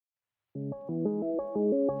It's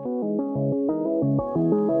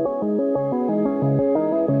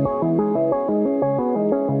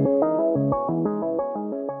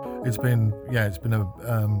been a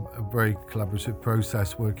very collaborative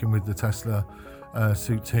process working with the Tesla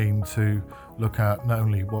suit team to look at not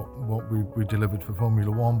only what we delivered for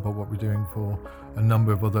Formula One, but what we're doing for a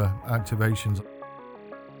number of other activations.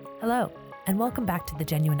 Hello, and welcome back to the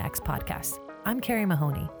Genuine X podcast. I'm Carrie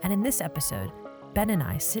Mahoney, and in this episode, Ben and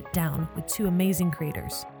I sit down with two amazing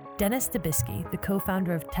creators, Dennis Dubisky, the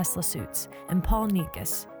co-founder of Tesla Suits, and Paul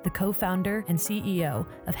Nikas, the co-founder and CEO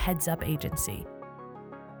of Heads Up Agency.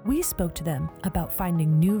 We spoke to them about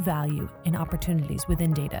finding new value in opportunities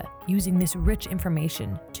within data, using this rich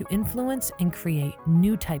information to influence and create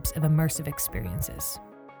new types of immersive experiences.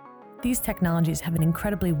 These technologies have an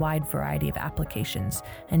incredibly wide variety of applications,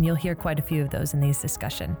 and you'll hear quite a few of those in these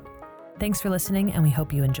discussions. Thanks for listening, and we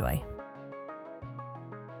hope you enjoy.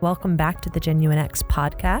 Welcome back to the Genuine X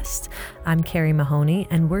podcast. I'm Carrie Mahoney,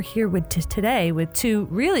 and we're here today with two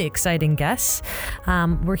really exciting guests.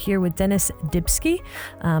 We're here with Dennis Dubisky,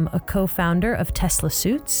 a co-founder of Tesla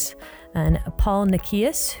Suits, and Paul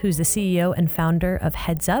Nikas, who's the CEO and founder of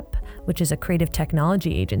Heads Up, which is a creative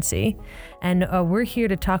technology agency. And we're here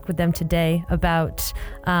to talk with them today about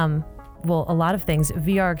a lot of things,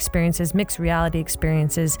 VR experiences, mixed reality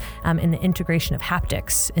experiences, and the integration of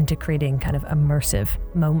haptics into creating kind of immersive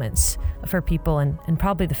moments for people and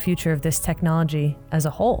probably the future of this technology as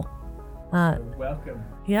a whole. Welcome.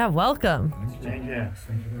 Yeah, welcome. Thank you very much.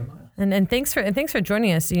 And thanks for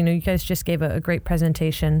joining us. You know, you guys just gave a great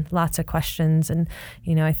presentation, lots of questions, and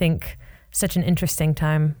I think such an interesting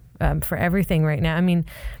time for everything right now. I mean,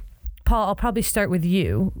 Paul, I'll probably start with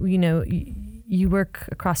you. You work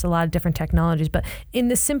across a lot of different technologies, but in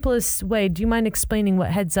the simplest way, do you mind explaining what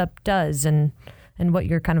Heads Up does and what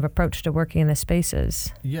your kind of approach to working in this space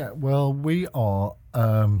is? Yeah, well, we are,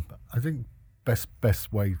 I think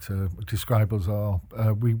best way to describe us are,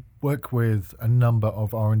 we work with a number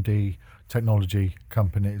of R&D technology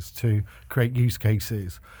companies to create use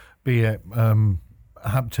cases, be it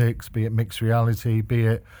haptics, be it mixed reality, be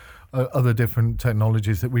it other different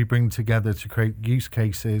technologies that we bring together to create use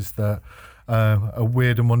cases that are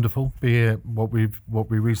weird and wonderful, be it what we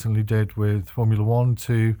recently did with Formula One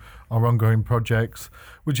to our ongoing projects,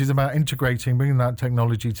 which is about integrating, bringing that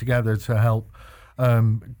technology together to help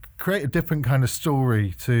create a different kind of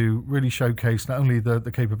story to really showcase not only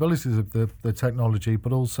the capabilities of the technology,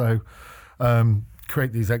 but also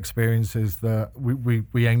create these experiences that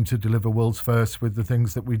we aim to deliver world's first with the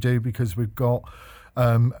things that we do, because we've got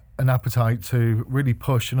an appetite to really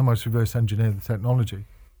push and almost reverse engineer the technology.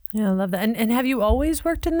 Yeah, I love that. And have you always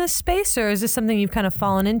worked in this space, or is this something you've kind of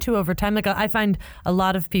fallen into over time? Like, I find a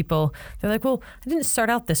lot of people, they're like, well, I didn't start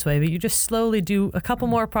out this way, but you just slowly do a couple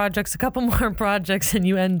more projects, and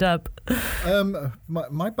you end up.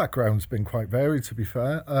 My background's been quite varied, to be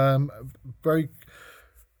fair. Very,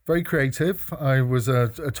 very creative. I was a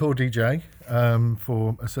tour DJ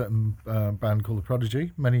for a certain band called The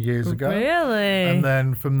Prodigy many years ago. Really? And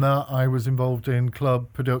then from that, I was involved in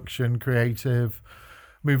club production, creative,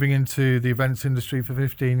 moving into the events industry for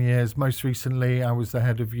 15 years. Most recently, I was the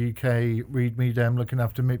head of UK Reed Medem, looking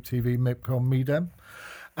after MIP TV, MIPCOM, Medem.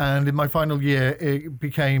 And in my final year, it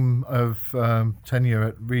became of tenure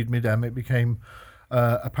at Reed Medem, it became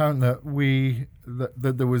apparent that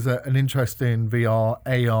there was an interest in VR,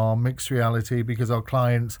 AR, mixed reality, because our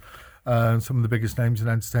clients, some of the biggest names in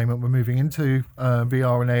entertainment, were moving into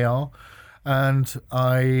VR and AR. And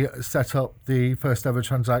I set up the first ever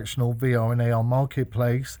transactional VR and AR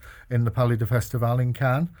marketplace in the Palais de Festival in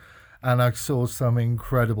Cannes. And I saw some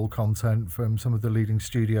incredible content from some of the leading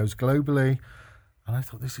studios globally. And I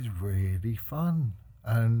thought, this is really fun.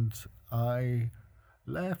 And I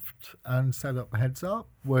left and set up Heads Up,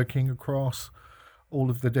 working across all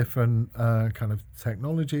of the different kind of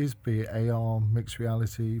technologies, be it AR, mixed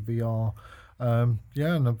reality, VR. And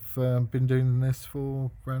I've been doing this for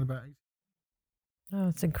around about 8 Oh,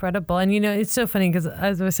 it's incredible. And, it's so funny because,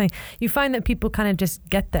 as I was saying, you find that people kind of just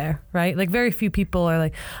get there, right? Like, very few people are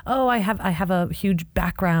like, oh, I have a huge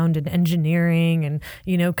background in engineering and,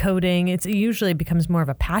 coding. It usually becomes more of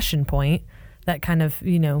a passion point that kind of,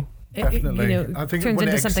 Definitely. I think turns when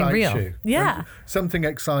into it something real. You, yeah. Something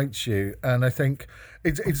excites you. And I think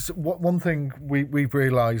it's one thing we've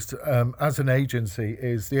realized as an agency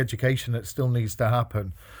is the education that still needs to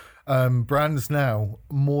happen. Brands now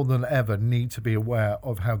more than ever need to be aware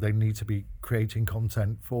of how they need to be creating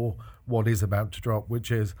content for what is about to drop, which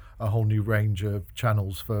is a whole new range of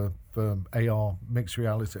channels for AR mixed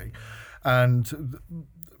reality. And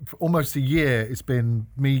for almost a year, it's been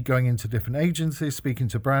me going into different agencies, speaking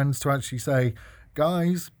to brands to actually say,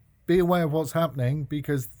 guys, be aware of what's happening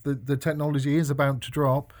because the technology is about to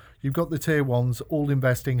drop. You've got the tier ones all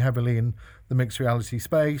investing heavily in the mixed reality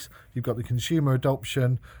space. You've got the consumer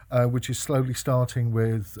adoption, which is slowly starting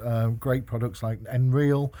with great products like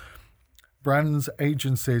Nreal. Brands,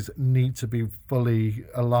 agencies need to be fully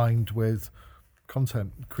aligned with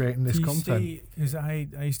content, creating this content. Because I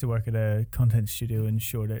used to work at a content studio in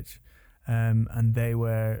Shoreditch, and they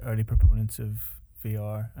were early proponents of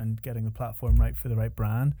VR and getting the platform right for the right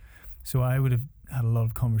brand. So I would have had a lot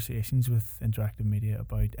of conversations with interactive media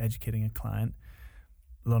about educating a client.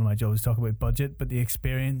 A lot of my job was to talk about budget, but the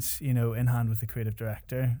experience, in hand with the creative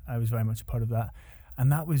director, I was very much a part of that.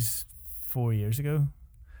 And that was 4 years ago.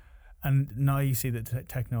 And now you see that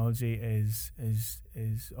technology is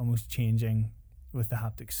almost changing with the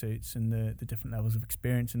haptic suits and the different levels of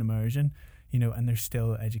experience and immersion, and there's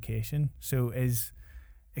still education. So is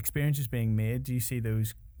experiences being made? Do you see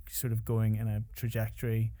those sort of going in a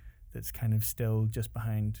trajectory that's kind of still just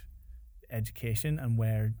behind education, and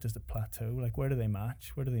where does it plateau? Like, where do they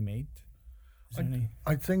match? Where do they meet?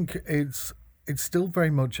 I think it's still very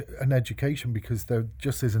much an education because there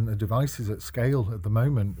just isn't the devices at scale at the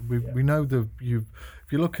moment. We know if you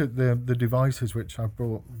look at the devices which I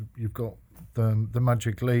brought, you've got the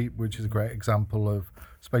Magic Leap, which is a great example of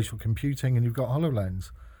spatial computing, and you've got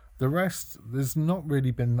HoloLens. The rest, there's not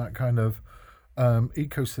really been that kind of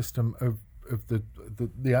ecosystem of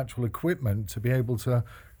the actual equipment to be able to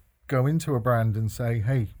go into a brand and say,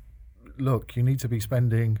 hey, look, you need to be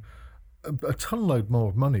spending a ton load more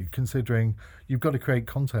of money, considering you've got to create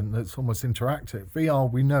content that's almost interactive.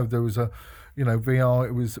 VR, we know there was VR,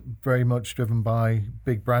 it was very much driven by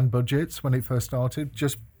big brand budgets when it first started,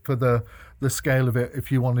 just for the scale of it.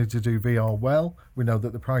 If you wanted to do VR well, we know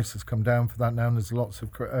that the price has come down for that now, and there's lots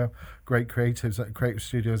of great creative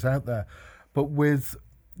studios out there. But with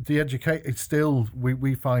the it's still,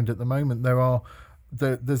 we find at the moment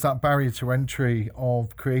there's that barrier to entry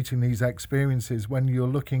of creating these experiences when you're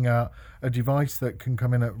looking at a device that can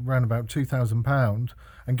come in at around about £2,000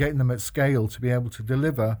 and getting them at scale to be able to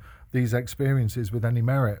deliver these experiences with any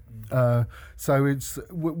merit. So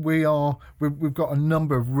we've got a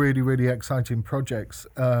number of really, really exciting projects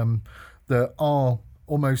that are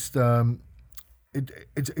almost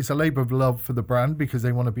it's a labour of love for the brand because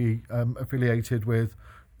they want to be affiliated with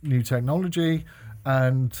new technology.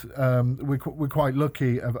 And we're quite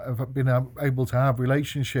lucky of being able to have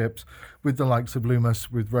relationships with the likes of Lumos,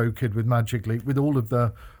 with Rokid, with Magic Leap, with all of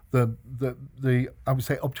the I would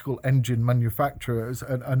say optical engine manufacturers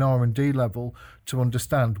at an R&D level to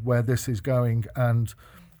understand where this is going. And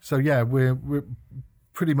so we're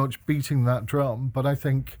pretty much beating that drum. But I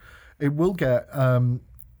think it will get.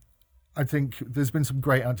 I think there's been some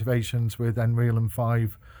great activations with Nreal and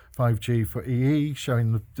 5G for EE,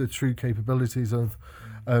 showing the true capabilities of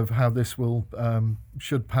how this will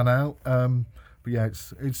should pan out. But yeah,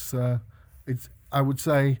 it's I would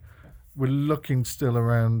say we're looking still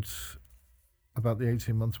around about the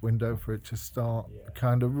 18 months window for it to start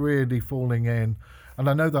kind of really falling in. And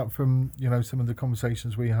I know that from some of the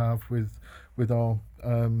conversations we have with our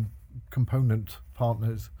component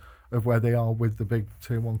partners of where they are with the big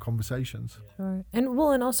tier one conversations. Sure. And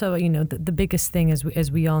also, the biggest thing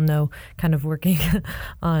as we all know, kind of working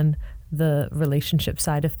on the relationship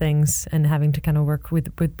side of things and having to kind of work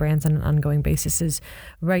with brands on an ongoing basis is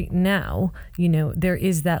right now, there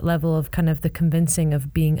is that level of kind of the convincing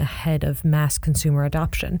of being ahead of mass consumer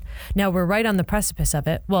adoption. Now we're right on the precipice of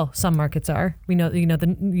it. Well, some markets are. We know,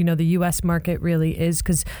 the US market really is,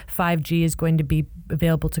 because 5G is going to be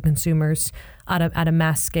available to consumers at a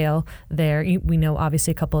mass scale there. We know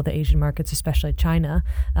obviously a couple of the Asian markets, especially China,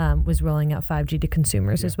 was rolling out 5G to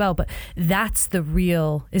consumers as well. But that's the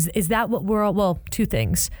real, is that what we're all, well, two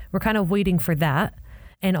things. We're kind of waiting for that,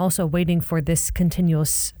 and also waiting for this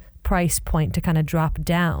continuous price point to kind of drop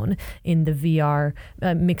down in the VR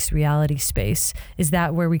mixed reality space. Is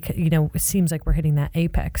that where it seems like we're hitting that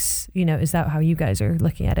apex? Is that how you guys are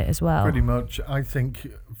looking at it as well? Pretty much. I think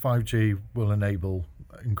 5G will enable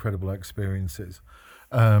incredible experiences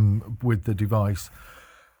with the device.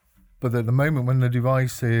 But at the moment, when the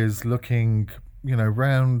device is looking,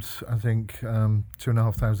 around, I think,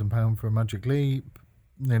 £2,500 for a Magic Leap,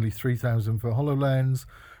 nearly £3,000 for HoloLens,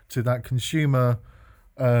 to that consumer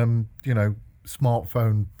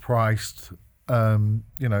smartphone priced, kind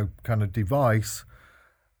of device.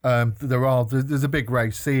 There's a big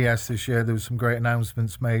race. CES this year, there was some great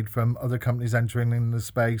announcements made from other companies entering in the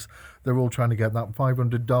space. They're all trying to get that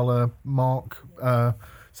 $500 mark,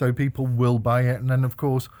 so people will buy it. And then, of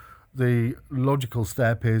course, the logical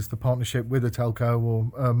step is the partnership with a telco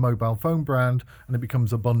or a mobile phone brand, and it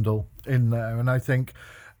becomes a bundle in there. And I think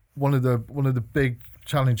one of the big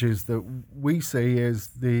challenges that we see is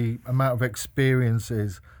the amount of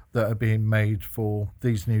experiences that are being made for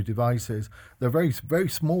these new devices. They're very, very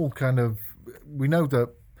small kind of. We know that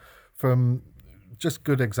from just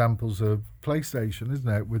good examples of PlayStation, isn't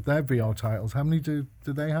it, with their VR titles. How many do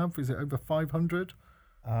they have? Is it over 500?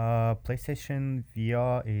 PlayStation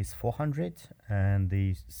VR is 400, and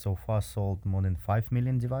they so far sold more than 5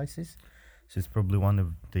 million devices. So it's probably one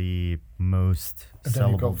of the most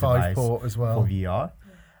sellable devices port as well for VR.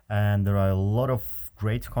 And there are a lot of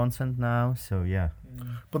great content now. So yeah.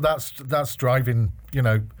 But that's driving.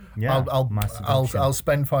 Yeah, I'll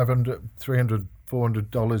spend $500, $300,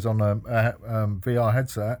 $400 on a VR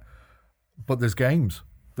headset, but there's games.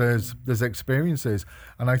 There's experiences,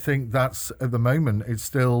 and I think that's at the moment it's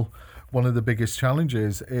still one of the biggest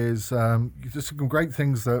challenges. Is there's some great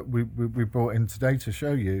things that we brought in today to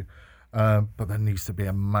show you, but there needs to be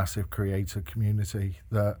a massive creator community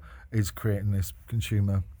that is creating this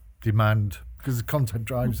consumer demand, because the content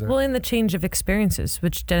drives it. Well, in the change of experiences,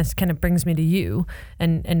 which Dennis kind of brings me to you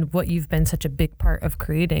and what you've been such a big part of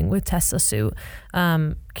creating with Tesla Suit.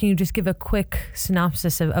 Can you just give a quick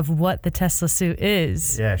synopsis of what the Tesla Suit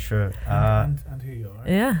is? Yeah, sure. And who you are.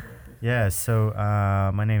 Yeah. Yeah, so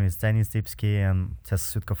my name is Denis Dybski. I'm Tesla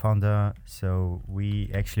Suit co-founder. So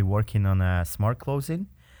we actually working on a smart closing,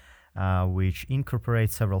 which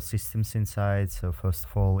incorporates several systems inside. So first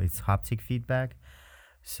of all, it's haptic feedback.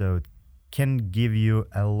 So it can give you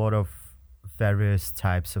a lot of various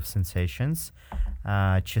types of sensations,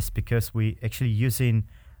 just because we actually using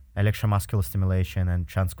electromuscular stimulation and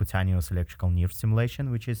transcutaneous electrical nerve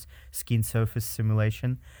stimulation, which is skin surface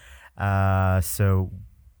stimulation. So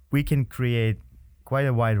we can create quite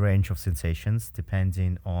a wide range of sensations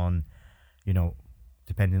depending on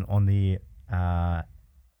the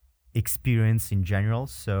experience in general.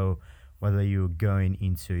 So whether you're going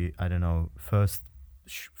into, first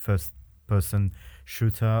person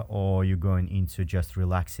shooter, or you're going into just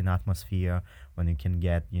relaxing atmosphere when you can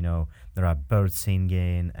get, there are birds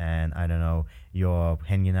singing and you're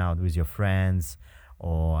hanging out with your friends,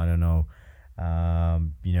 or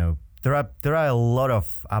there are a lot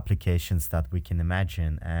of applications that we can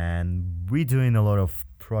imagine, and we're doing a lot of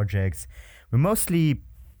projects. We're mostly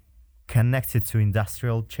connected to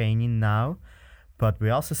industrial chaining now, but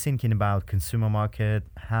we're also thinking about consumer market,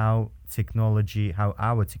 how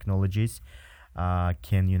our technologies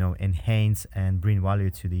can enhance and bring value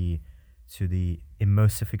to the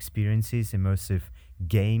immersive experiences, immersive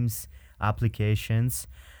games, applications,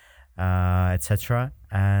 etc.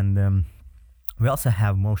 And we also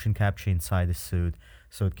have motion capture inside the suit,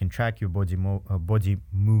 so it can track your body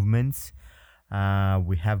movements.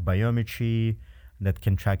 We have biometry that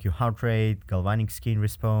can track your heart rate, galvanic skin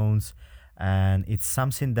response, and it's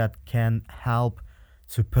something that can help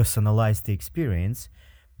to personalize the experience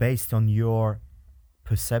based on your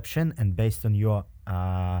perception and based on your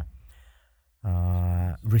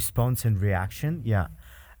response and reaction. Yeah.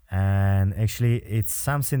 And actually, it's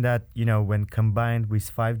something that, when combined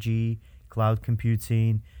with 5G, cloud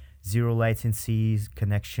computing, zero latencies,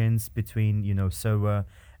 connections between, server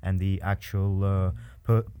and the actual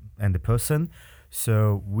and the person,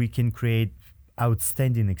 so we can create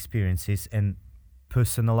outstanding experiences and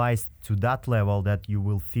personalized to that level that you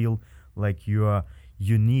will feel like you are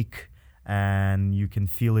unique, and you can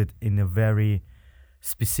feel it in a very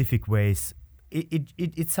specific ways.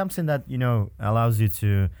 It's something that allows you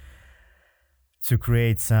to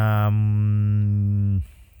create some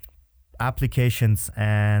applications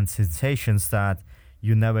and sensations that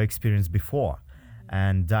you never experienced before,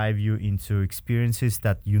 and dive you into experiences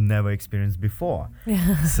that you never experienced before.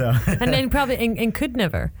 Yeah. So and then probably and could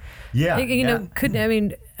never. Yeah.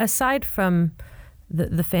 Aside from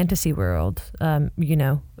the fantasy world, and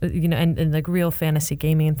like real fantasy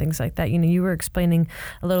gaming and things like that. You were explaining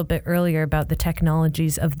a little bit earlier about the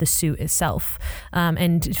technologies of the suit itself.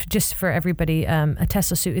 And just for everybody, a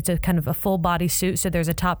Tesla suit, it's a kind of a full body suit. So there's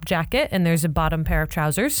a top jacket and there's a bottom pair of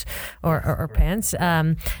trousers or pants.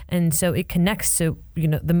 And so it connects to,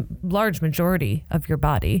 the large majority of your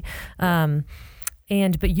body.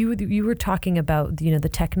 But you were talking about the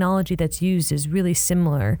technology that's used is really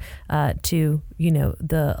similar to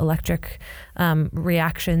the electric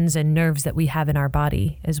reactions and nerves that we have in our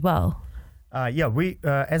body as well. We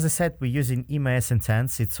as I said, we're using EMS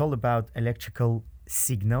Intense. It's all about electrical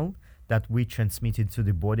signal that we transmitted to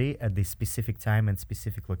the body at the specific time and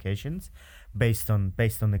specific locations, based on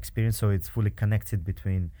experience. So it's fully connected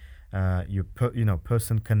between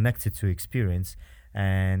person connected to experience.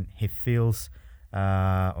 and he feels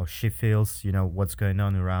or she feels, what's going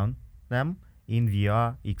on around them in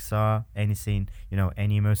VR, XR, anything,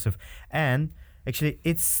 any immersive. And actually,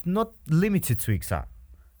 it's not limited to XR.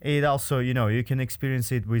 It also, you can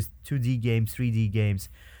experience it with 2D games, 3D games.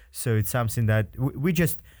 So it's something that we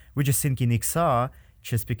just think in XR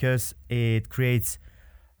just because it creates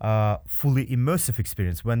a fully immersive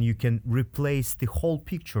experience when you can replace the whole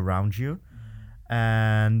picture around you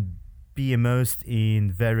and be immersed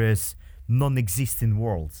in various non-existent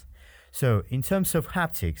worlds. So in terms of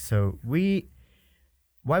haptics,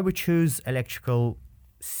 why we choose electrical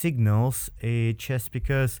signals is just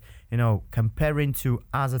because, comparing to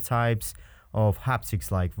other types of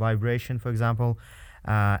haptics like vibration, for example,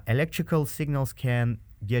 electrical signals can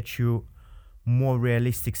get you more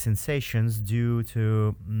realistic sensations due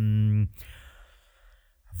to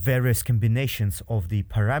various combinations of the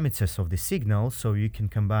parameters of the signal. So you can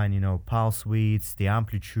combine, pulse widths, the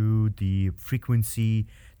amplitude, the frequency,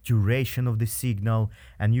 duration of the signal,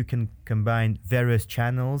 and you can combine various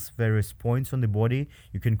channels, various points on the body.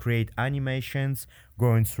 You can create animations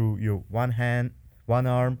going through your one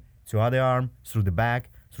arm to other arm, through the back,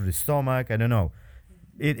 through the stomach. I don't know.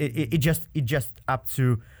 It just up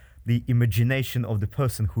to the imagination of the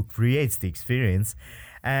person who creates the experience.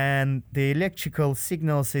 And the electrical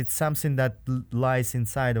signals, it's something that lies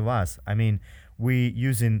inside of us. I mean, we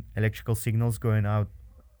using electrical signals going out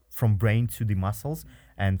from brain to the muscles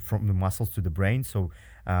and from the muscles to the brain. So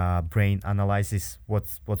brain analyzes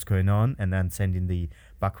what's going on and then sending the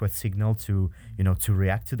backward signal to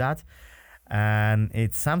react to that. And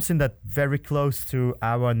it's something that very close to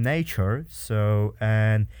our nature. So,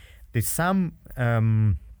 and there's some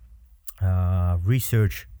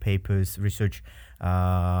research papers,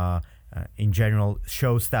 in general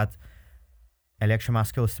shows that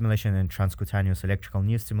electromuscular stimulation and transcutaneous electrical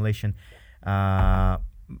nerve stimulation,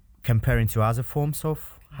 comparing to other forms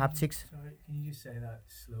of haptics. Sorry, can you just say that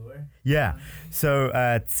slower? Yeah. So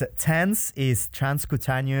TENS is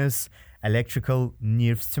transcutaneous electrical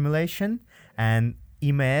nerve stimulation, and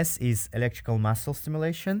EMS is electrical muscle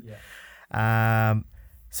stimulation. Yeah.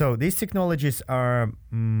 So these technologies are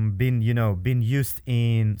been used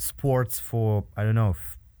in sports for, I don't know,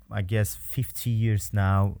 I guess 50 years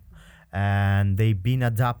now, and they've been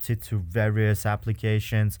adapted to various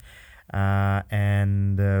applications.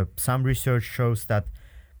 And some research shows that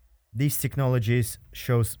these technologies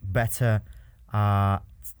shows better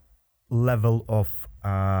level of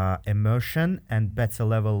immersion and better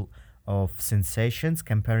level of sensations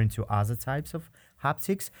comparing to other types of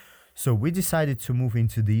haptics. So we decided to move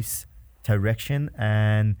into this direction,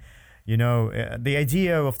 and the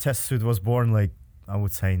idea of TestSuit was born like, I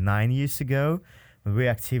would say 9 years ago, but we're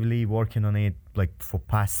actively working on it like for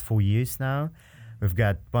past 4 years now. We've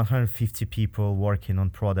got 150 people working on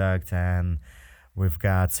product, and we've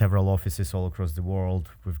got several offices all across the world.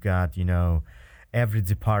 We've got, every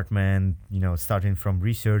department, starting from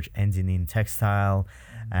research, ending in textile,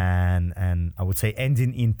 and I would say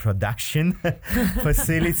ending in production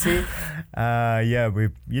facility.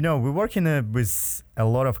 We're working with a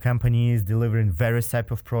lot of companies, delivering various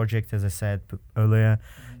type of projects, as I said earlier.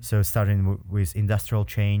 So starting with industrial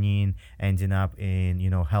training, ending up in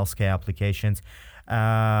healthcare applications,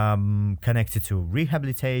 connected to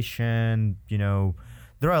rehabilitation.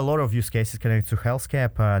 There are a lot of use cases connected to healthcare,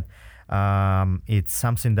 but it's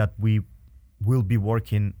something that we will be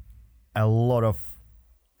working a lot of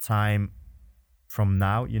time from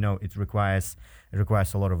now. It requires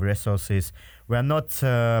a lot of resources. We are not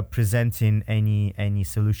presenting any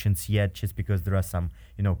solutions yet, just because there are some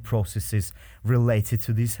processes related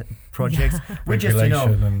to these projects. We're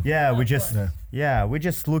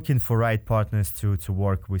just looking for right partners to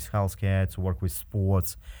work with healthcare, to work with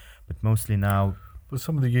sports, but mostly now. But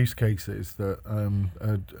some of the use cases that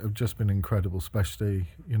have just been incredible, especially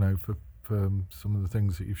for some of the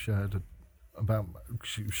things that you've shared about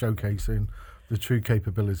showcasing the true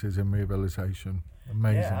capabilities in rehabilitation.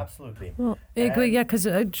 Amazing. Yeah, absolutely. Well, because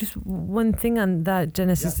just one thing on that,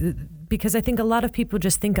 Dennis, is because I think a lot of people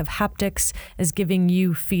just think of haptics as giving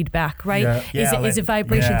you feedback, right? Is it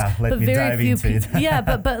vibrations? Yeah, let me dive into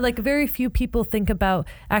it. but like very few people think about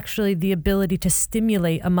actually the ability to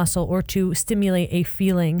stimulate a muscle or to stimulate a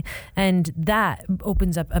feeling, and that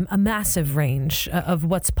opens up a massive range of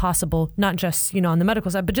what's possible, not just on the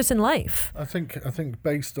medical side, but just in life. I think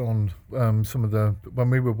based on some of when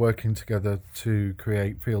we were working together to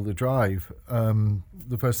create Feel the Drive,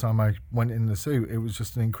 the first time I went in the suit, it was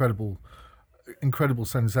just an incredible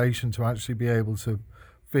sensation to actually be able to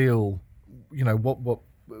feel, what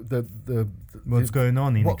what's going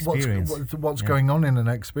on in experience. What's going on in an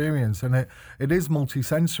experience, and it is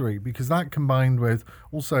multi-sensory, because that combined with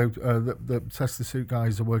also the Test the Suit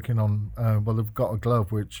guys are working on. They've got a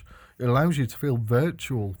glove which allows you to feel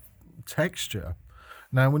virtual texture.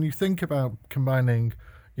 Now, when you think about combining,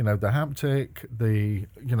 the haptic, the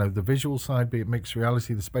visual side, be it mixed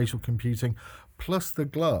reality, the spatial computing, plus the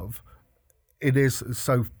glove, it's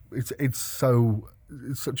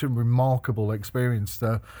such a remarkable experience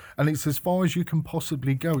there, and it's as far as you can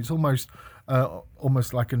possibly go. It's almost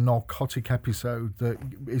like a narcotic episode that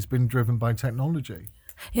has been driven by technology.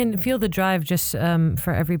 And Feel the Drive, just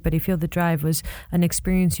for everybody, Feel the Drive was an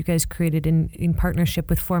experience you guys created in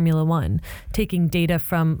partnership with Formula One, taking data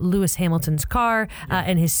from Lewis Hamilton's car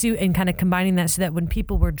and his suit, and kind of combining that so that when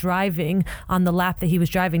people were driving on the lap that he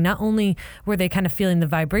was driving, not only were they kind of feeling the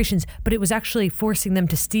vibrations, but it was actually forcing them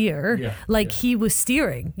to steer he was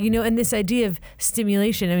steering, and this idea of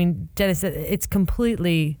stimulation. I mean, Dennis, it's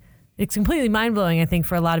completely mind-blowing, I think,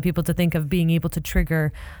 for a lot of people to think of being able to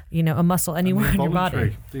trigger, a muscle anywhere in your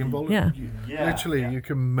body. The involuntary. Literally, you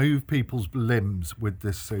can move people's limbs with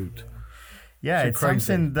this suit. Yeah, it's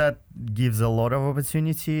something that gives a lot of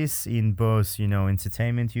opportunities in both,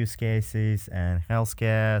 entertainment use cases and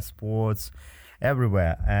healthcare, sports,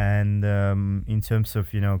 everywhere. And in terms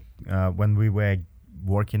of, when we were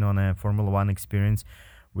working on a Formula One experience,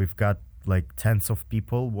 we've got like tens of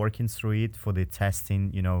people working through it for the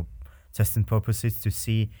testing purposes, to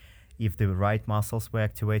see if the right muscles were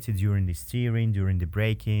activated during the steering, during the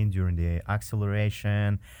braking, during the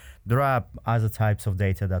acceleration. There are other types of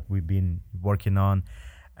data that we've been working on,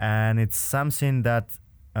 and it's something that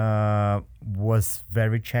was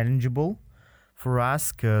very challengeable for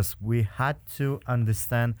us, because we had to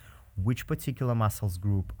understand which particular muscles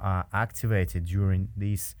group are activated during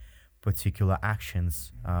these particular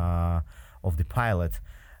actions of the pilot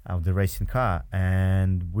of the racing car.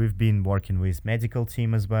 And we've been working with medical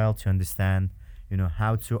team as well to understand,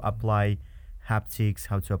 how to apply haptics,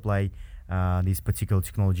 how to apply these particular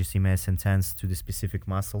technologies, EMS and TENS, to the specific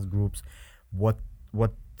muscle groups, what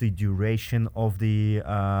the duration of the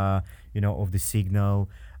of the signal,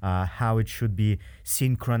 how it should be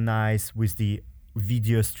synchronized with the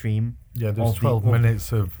video stream. Yeah, there's 12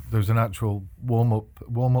 minutes there's an actual warm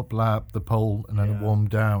up lap, the pole, and then a warm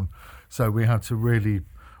down. So we had to really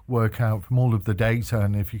work out from all of the data,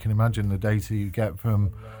 and if you can imagine the data you get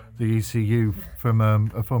from the ECU from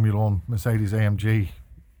a Formula One Mercedes AMG,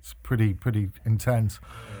 it's pretty intense.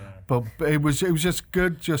 But it was just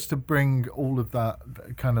good just to bring all of that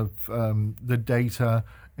kind of the data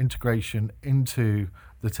integration into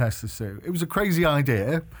the Test the Suit. It was a crazy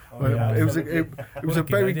idea. It was a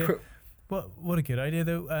very what a good idea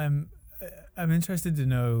though. I'm interested to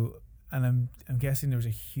know, and I'm guessing there was a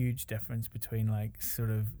huge difference between like sort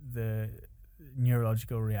of the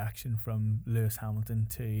neurological reaction from Lewis Hamilton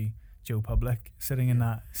to Joe Public sitting in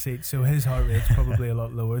that seat. So his heart rate's probably a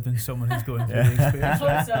lot lower than someone who's going through the experience.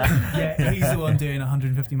 Yeah, he's the one doing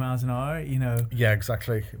 150 miles an hour, Yeah,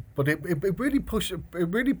 exactly. But it really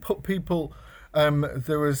put people.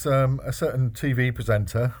 There was a certain TV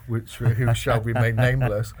presenter, who shall be made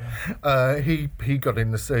nameless. He got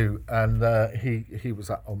in the suit, and he was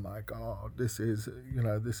like, "Oh my God, this is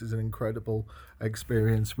an incredible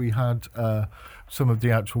experience." We had some of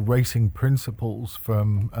the actual racing principals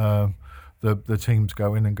from the teams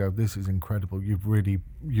go in and go, "This is incredible. You've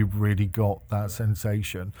really got that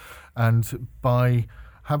sensation," and by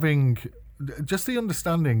having just the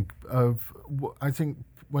understanding of, I think,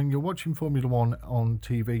 when you're watching Formula One on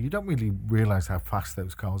TV, you don't really realise how fast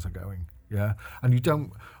those cars are going, and you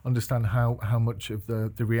don't understand how much of the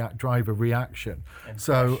driver reaction,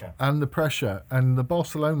 and the pressure, and the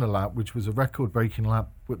Barcelona lap, which was a record-breaking lap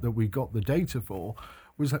that we got the data for,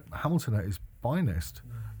 was Hamilton at his finest,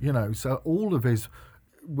 So all of his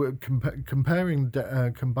combining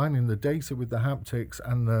the data with the haptics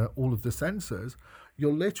and all of the sensors,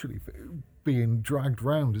 you're literally being dragged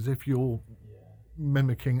round as if you're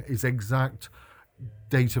mimicking his exact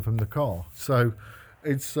data from the car. So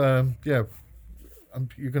it's you're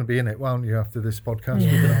going to be in it, won't you, after this podcast?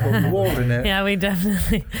 We're going to put more in it. Yeah, we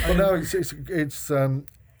definitely. But no, it's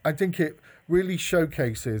I think it really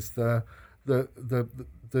showcases the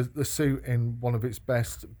suit in one of its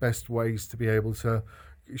best ways to be able to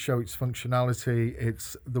show its functionality.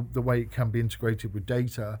 It's the way it can be integrated with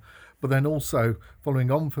data, but then also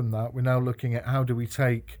following on from that, we're now looking at how do we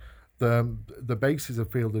take the basis of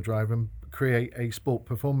Feel the Drive and create a sport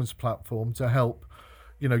performance platform to help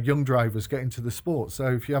young drivers get into the sport. So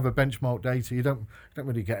if you have a benchmark data, you don't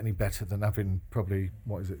really get any better than having probably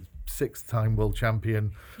 6 6-time world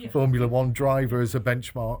champion Formula One driver as a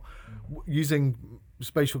benchmark. Using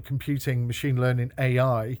spatial computing, machine learning,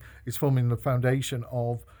 AI is forming the foundation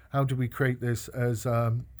of how do we create this as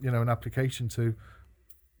an application to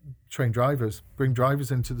train drivers, bring drivers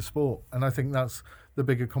into the sport. And I think that's the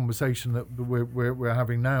bigger conversation that we're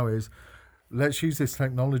having now is let's use this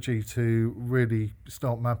technology to really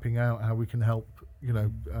start mapping out how we can help,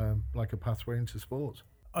 like a pathway into sports.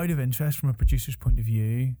 Out of interest, from a producer's point of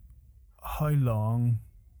view, how long,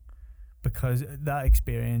 because that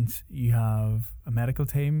experience, you have a medical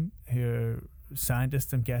team who are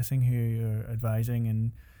scientists, I'm guessing, who you're advising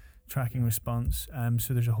and tracking response.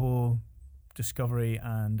 So there's a whole discovery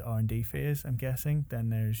and R&D phase, I'm guessing. Then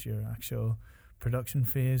there's your actual production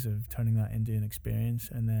phase of turning that into an experience,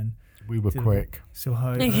 and then we were quick. So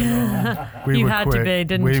how you had to be,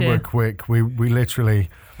 didn't you? We were quick. We literally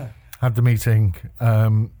had the meeting. I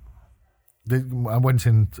went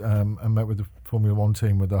in and met with the Formula One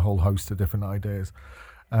team with a whole host of different ideas,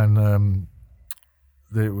 and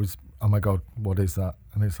it was, oh my God, what is that?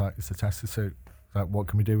 And it's like, it's a tester suit. Like, what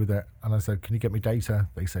can we do with it? And I said, can you get me data?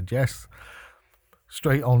 They said yes.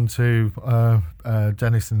 Straight on to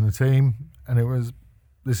Dennis and the team, and it was,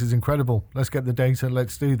 this is incredible. Let's get the data.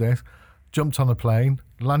 Let's do this. Jumped on a plane,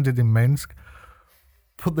 landed in Minsk,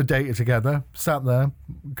 put the data together, sat there,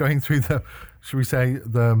 going through the, should we say,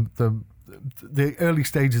 the early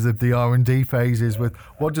stages of the R&D phases with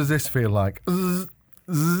what does this feel like?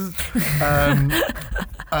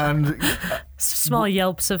 And small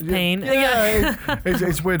yelps of pain.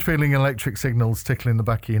 It's weird feeling electric signals tickling the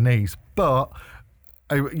back of your knees. But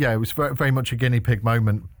it was very, very much a guinea pig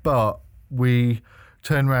moment. But we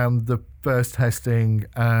turned around the first testing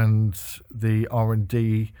and the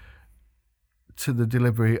R&D to the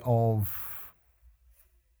delivery of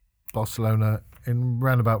Barcelona in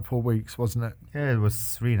around about 4 weeks, wasn't it? Yeah, it was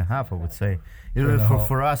 3.5, I would say.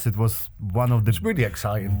 For us, it was one of the... It's a really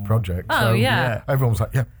exciting project. Oh, so yeah. Everyone was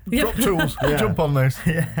like, drop tools, jump on this.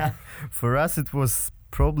 Yeah. For us, it was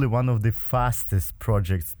probably one of the fastest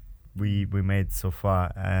projects we made so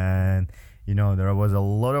far. And, there was a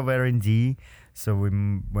lot of R&D. So we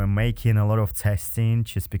were making a lot of testing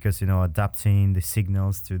just because, adapting the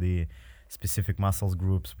signals to the specific muscles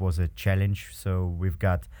groups was a challenge. So we've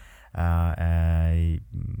got a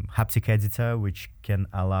haptic editor which can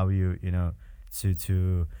allow you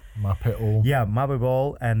to map it all. Yeah, map it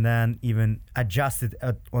all, and then even adjust it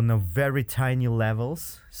on a very tiny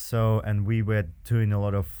levels. So, and we were doing a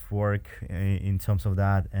lot of work in terms of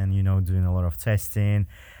that, and doing a lot of testing,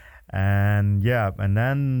 and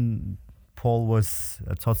then Paul was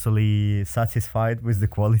totally satisfied with the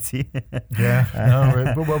quality.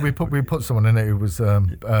 We put someone in it who was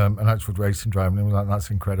an actual racing driver, and we were like, that's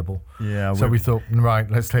incredible. Yeah. So we thought, right,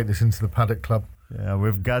 let's take this into the paddock club. Yeah,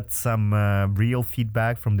 we've got some real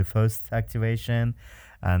feedback from the first activation,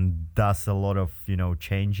 and that's a lot of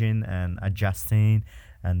changing and adjusting,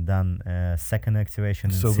 and then second activation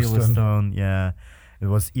in Silverstone. Yeah, it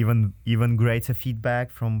was even greater feedback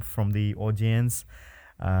from the audience.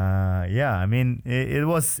 It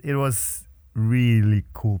was really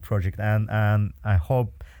cool project, and I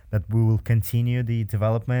hope that we will continue the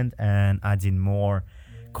development and adding more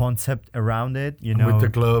concept around it, with the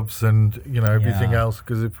gloves and everything else,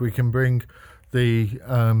 because if we can bring the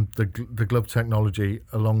glove technology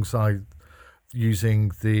alongside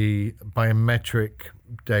using the biometric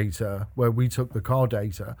data, where we took the car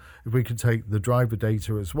data, if we could take the driver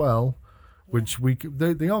data as well, which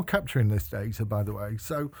they are capturing this data, by the way,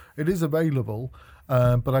 so it is available.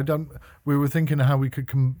 But we were thinking how we could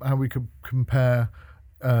compare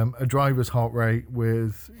a driver's heart rate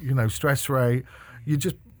with stress rate.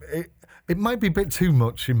 It might be a bit too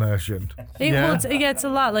much immersion. It's a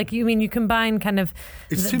lot. Like you combine kind of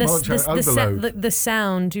the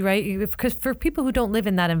sound, right? Because for people who don't live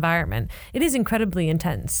in that environment, it is incredibly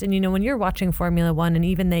intense. And when you're watching Formula One, and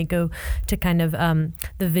even they go to kind of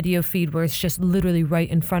the video feed where it's just literally right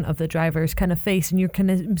in front of the driver's kind of face, and you're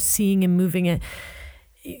kind of seeing and moving it.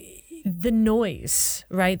 The noise,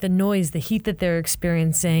 right? The noise, the heat that they're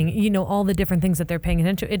experiencing, all the different things that they're paying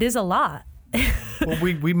attention to. It is a lot. Well,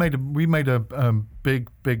 we made a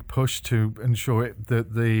big push to ensure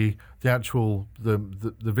that the actual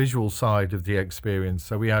the visual side of the experience.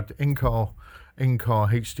 So we had in-car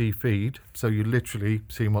HD feed, so you literally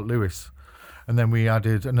seeing what Lewis, and then we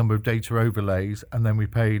added a number of data overlays, and then we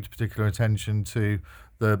paid particular attention to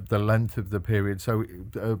the length of the period, so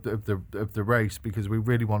of the race, because we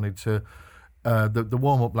really wanted to. The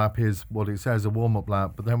warm-up lap is what it says, a warm-up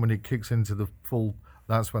lap, but then when it kicks into the full,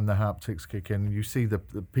 that's when the haptics kick in. You see the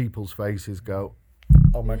people's faces go,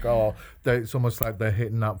 oh my God, it's almost like they're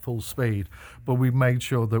hitting that full speed. But we made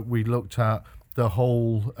sure that we looked at the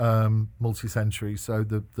whole multi-sensory, so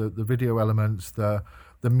the video elements, the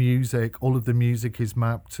music, all of the music is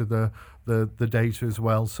mapped to the data as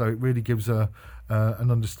well. So it really gives an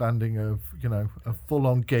understanding of, a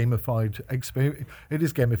full-on gamified experience. It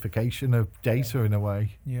is gamification of data in a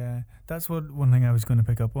way. Yeah, that's one thing I was going to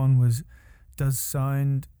pick up on was, does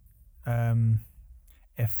sound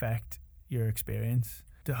affect your experience?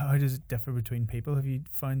 How does it differ between people? Have you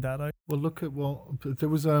found that out? Well, look at there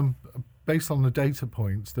was based on the data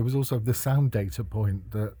points, there was also the sound data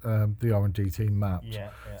point that the R&D team mapped.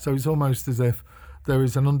 Yeah. So it's almost as if there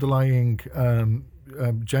is an underlying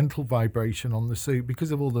gentle vibration on the suit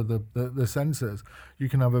because of all the sensors. You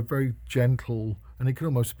can have a very gentle, and it can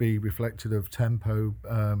almost be reflected of tempo,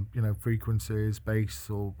 frequencies, bass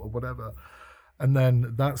or whatever. And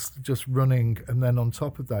then that's just running, and then on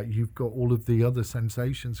top of that, you've got all of the other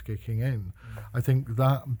sensations kicking in. I think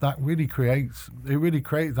that really creates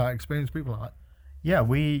that experience. People are like, yeah,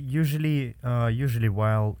 we usually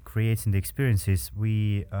while creating the experiences,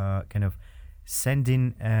 we kind of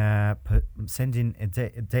sending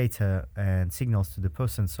data and signals to the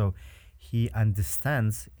person, so he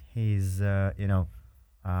understands he's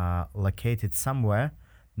located somewhere,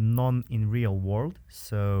 non in real world.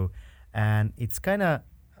 So. And it's kind of,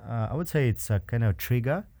 I would say it's a kind of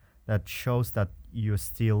trigger that shows that you're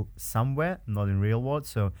still somewhere, not in real world.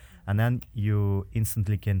 So, and then you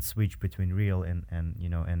instantly can switch between real and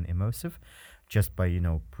immersive, just by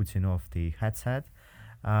putting off the headset,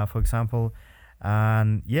 for example.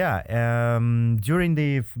 And during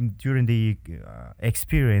the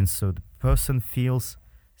experience, so the person feels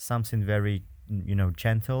something very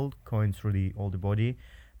gentle going through all the body,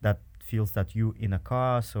 that feels that you in a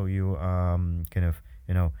car, so you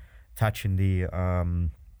touching the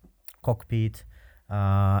cockpit,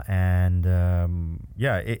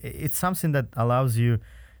 it's something that allows you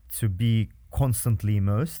to be constantly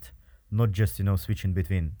immersed, not just switching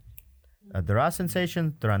between. There are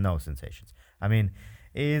sensations, there are no sensations. I mean,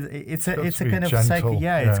 it's a kind of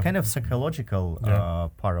it's kind of psychological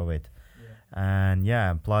part of it, and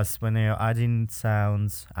plus when you're adding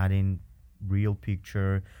sounds, adding real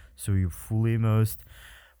picture, so you're fully immersed,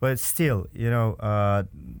 but still, you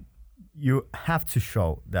have to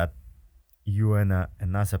show that you're in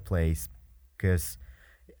another place, because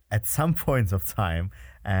at some point of time,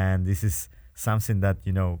 and this is something that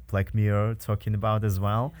Black Mirror talking about as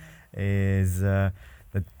well, is that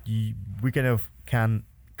we kind of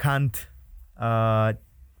can't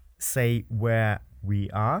say where we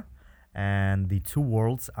are, and the two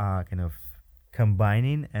worlds are kind of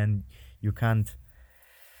combining, and you can't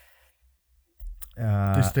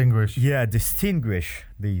distinguish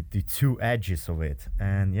the two edges of it,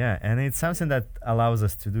 and it's something that allows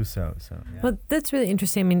us to do so. Well, that's really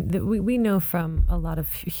interesting. I mean, we know from a lot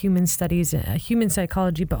of human studies, human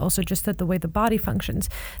psychology, but also just that the way the body functions,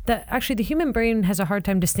 that actually the human brain has a hard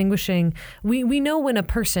time distinguishing. We know when a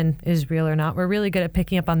person is real or not. We're really good at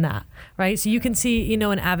picking up on that, right? So you can see,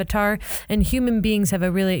 an avatar, and human beings have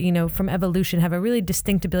a really, from evolution, have a really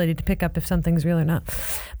distinct ability to pick up if something's real or not.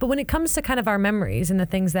 But when it comes to kind of our memories and the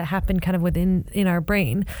things that happen kind of in our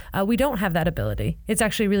brain, we don't have that ability. It's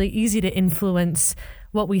actually really easy to influence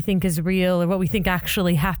what we think is real or what we think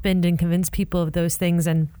actually happened and convince people of those things.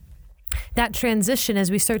 And that transition,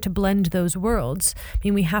 as we start to blend those worlds,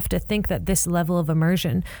 we have to think that this level of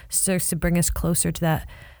immersion starts to bring us closer to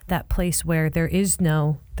that place where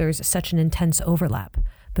there's such an intense overlap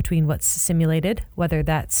between what's simulated, whether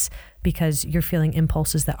that's because you're feeling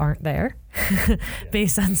impulses that aren't there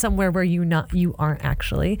based on somewhere where you aren't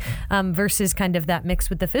actually, versus kind of that mix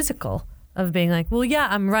with the physical of being like, well, yeah,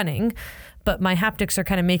 I'm running, but my haptics are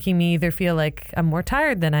kind of making me either feel like I'm more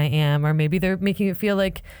tired than I am, or maybe they're making it feel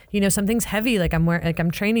like, something's heavy, like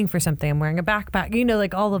I'm training for something, I'm wearing a backpack,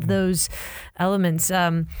 like all of those elements.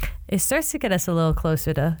 It starts to get us a little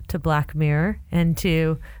closer to Black Mirror and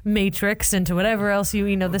to Matrix and to whatever else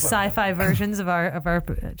the sci-fi versions of our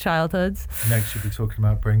childhoods. Next, you'll be talking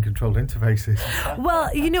about brain-controlled interfaces. Well,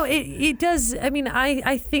 it does.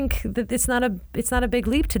 I think that it's not a big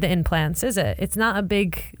leap to the implants, is it? It's not a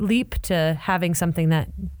big leap to having something that,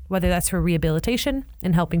 whether that's for rehabilitation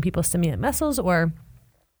and helping people stimulate muscles, or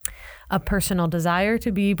a personal desire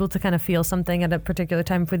to be able to kind of feel something at a particular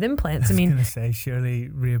time with implants. I was going to say, surely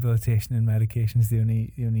rehabilitation and medication is the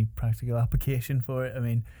only practical application for it.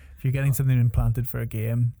 If you're getting something implanted for a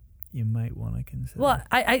game, you might want to consider. Well,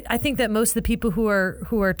 I think that most of the people who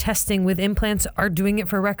are testing with implants are doing it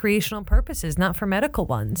for recreational purposes, not for medical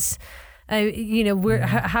ones. What do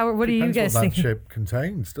you guys think? That chip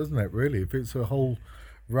contains, doesn't it? Really, if it's a whole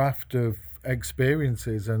raft of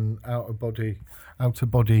experiences and outer body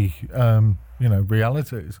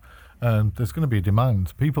realities. And there's going to be a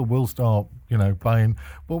demand. People will start, buying.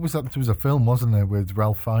 What was that? There was a film, wasn't there, with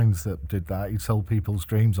Ralph Fiennes that did that. He sold people's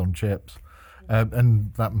dreams on chips,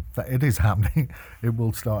 and that it is happening. It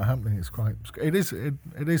will start happening. It's quite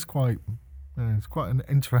an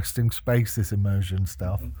interesting space, this immersion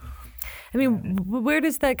stuff. I mean, where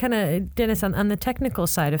does that kind of, Dennis, on the technical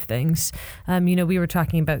side of things, we were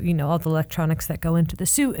talking about, all the electronics that go into the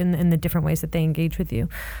suit and the different ways that they engage with you.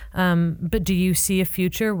 But do you see a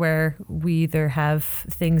future where we either have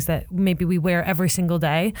things that maybe we wear every single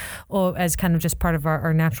day or as kind of just part of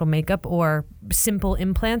our natural makeup, or simple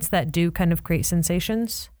implants that do kind of create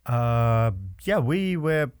sensations? We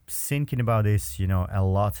were thinking about this, a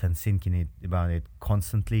lot, and thinking about it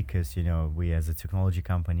constantly, because, we as a technology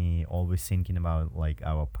company always thinking about like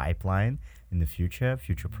our pipeline in the future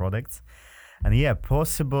products. And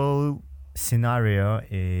possible scenario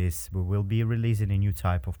is we will be releasing a new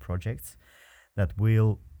type of projects that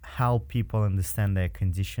will help people understand their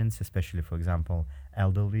conditions, especially, for example,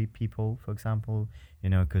 elderly people, for example,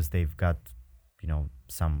 because they've got,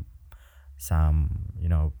 some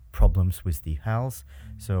problems with the health.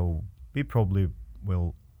 So we probably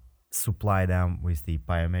will supply them with the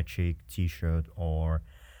biometric T-shirt or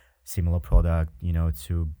similar product,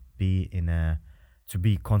 to be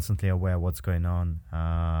constantly aware what's going on.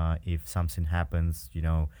 If something happens,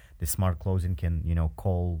 the smart clothing can,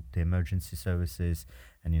 call the emergency services,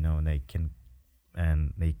 and they can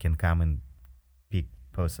come and pick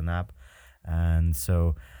person up. And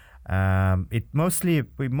so we're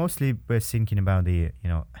thinking about the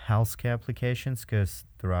healthcare applications, because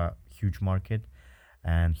there are huge market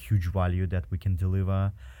and huge value that we can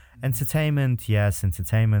deliver. Entertainment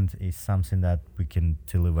is something that we can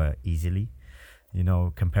deliver easily,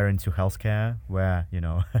 comparing to healthcare, where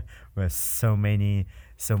where so many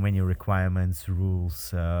requirements,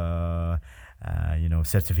 rules,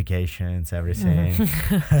 certifications, everything.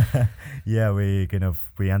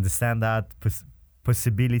 We understand that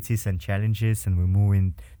possibilities and challenges, and we're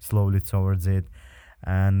moving slowly towards it.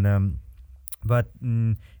 And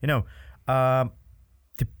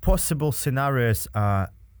the possible scenarios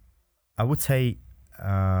are, I would say,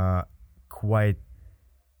 quite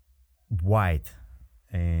wide,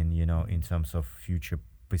 and in terms of future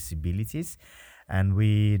possibilities. And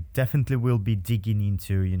we definitely will be digging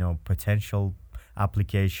into potential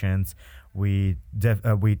applications. We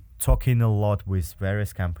talking a lot with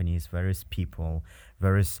various companies, various people,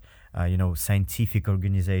 various scientific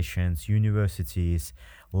organizations, universities,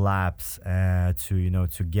 labs,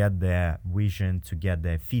 to get their vision, to get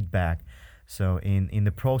their feedback. So in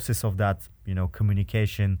the process of that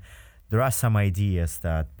communication, there are some ideas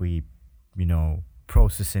that we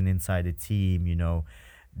processing inside the team,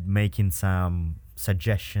 making some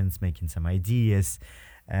suggestions, making some ideas.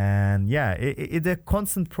 And it's a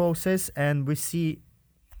constant process, and we see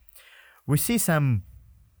some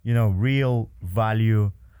real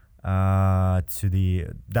value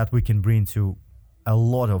that we can bring to a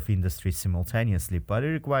lot of industries simultaneously, but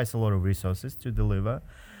it requires a lot of resources to deliver.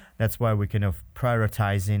 That's why we're kind of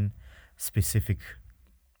prioritizing specific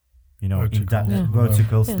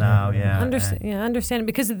verticals now. Understand it,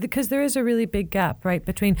 because there is a really big gap, right,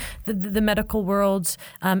 between the medical worlds,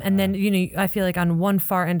 and then I feel like on one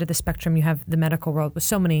far end of the spectrum you have the medical world with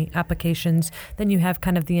so many applications. Then you have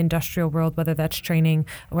kind of the industrial world, whether that's training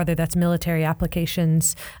or whether that's military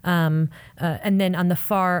applications, and then on the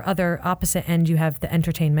far other opposite end you have the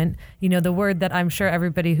entertainment. The word that I'm sure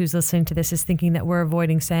everybody who's listening to this is thinking that we're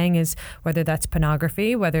avoiding saying is whether that's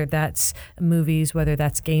pornography, whether that's movies, whether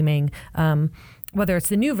that's gaming. Whether it's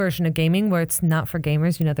the new version of gaming where it's not for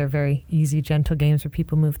gamers, they're very easy, gentle games where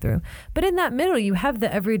people move through. But in that middle, you have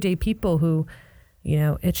the everyday people who,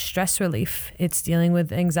 it's stress relief. It's dealing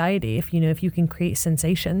with anxiety. If you can create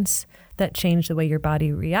sensations that change the way your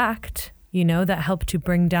body react, that help to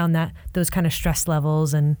bring down those kind of stress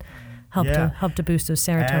levels and help to boost those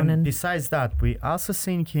serotonin. And besides that, we also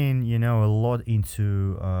thinking, a lot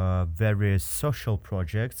into various social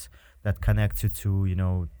projects that connected to,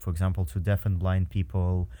 for example, to deaf and blind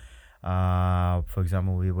people. For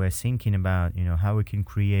example, we were thinking about, how we can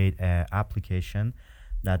create an application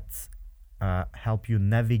that help you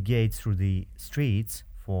navigate through the streets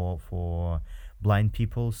for blind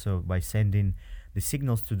people. So by sending the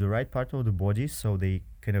signals to the right part of the body, so they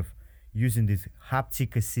kind of using this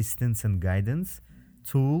haptic assistance and guidance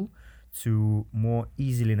tool to more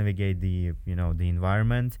easily navigate the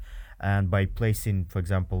environment. And by placing, for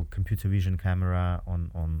example, computer vision camera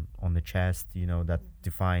on the chest, that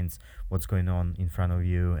defines what's going on in front of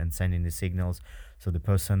you and sending the signals. so the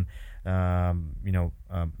person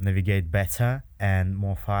navigate better and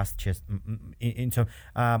more fast. Just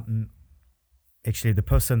actually the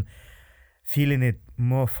person feeling it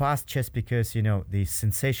more fast, just because the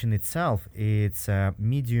sensation itself, it's a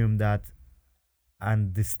medium that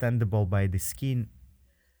understandable by the skin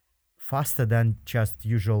faster than just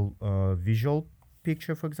usual visual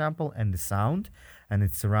picture, for example, and the sound, and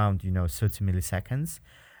it's around 30 milliseconds,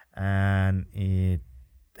 and it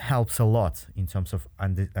helps a lot in terms of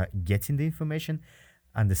getting the information,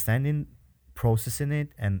 understanding, processing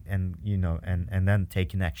it, and then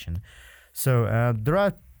taking action. So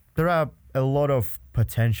there are a lot of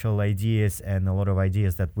potential ideas and a lot of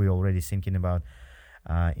ideas that we're already thinking about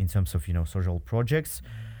in terms of social projects,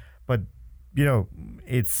 but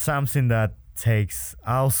it's something that takes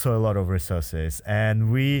also a lot of resources,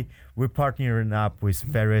 and we're partnering up with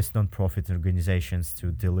various non-profit organizations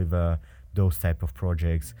to deliver those type of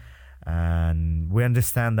projects, and we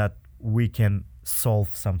understand that we can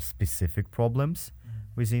solve some specific problems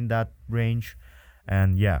within that range.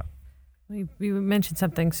 And you mentioned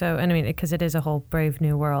something, so, and I mean, because it is a whole brave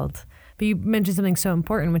new world, but you mentioned something so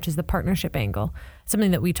important, which is the partnership angle,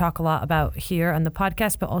 something that we talk a lot about here on the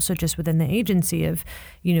podcast, but also just within the agency of,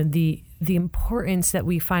 the importance that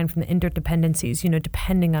we find from the interdependencies,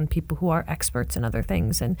 depending on people who are experts in other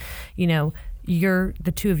things. And,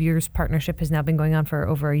 the two of yours partnership has now been going on for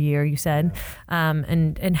over a year, you said.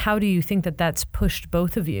 And how do you think that that's pushed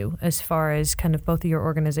both of you as far as kind of both of your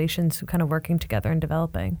organizations kind of working together and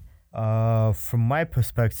developing? From my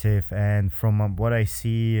perspective and from what I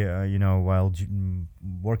see, while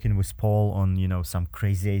working with Paul on, some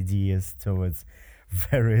crazy ideas towards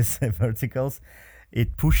various verticals,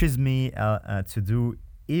 it pushes me to do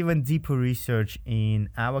even deeper research in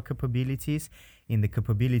our capabilities, in the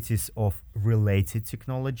capabilities of related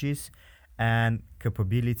technologies and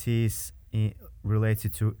capabilities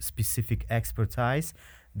related to specific expertise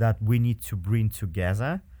that we need to bring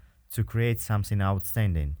together to create something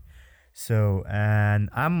outstanding. So, and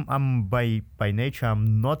I'm by nature,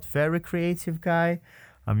 I'm not very creative guy.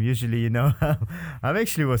 I'm usually, I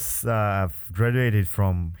actually was graduated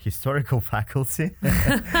from historical faculty,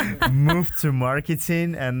 moved to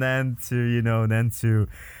marketing, and then to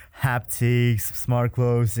haptics, smart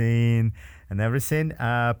clothing, and everything.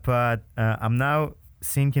 But I'm now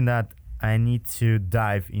thinking that I need to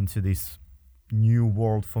dive into this new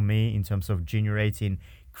world for me in terms of generating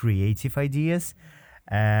creative ideas.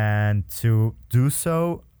 And to do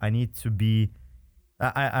so, I need to be,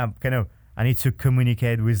 I need to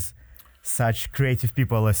communicate with such creative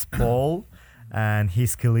people as Paul and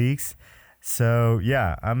his colleagues. So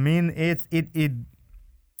I mean, it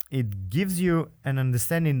gives you an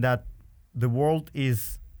understanding that the world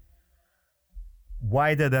is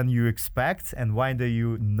wider than you expect and wider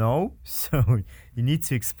you know. So you need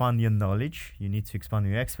to expand your knowledge. You need to expand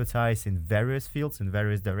your expertise in various fields, in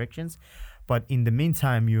various directions. But in the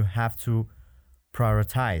meantime, you have to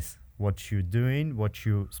prioritize what you're doing, what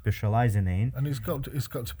you specializing in. And it's got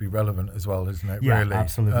to be relevant as well, isn't it? Yeah, really?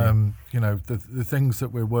 Absolutely. The things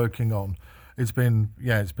that we're working on, it's been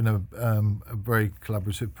a very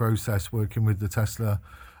collaborative process working with the Tesla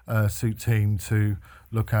suit team to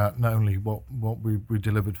look at not only what we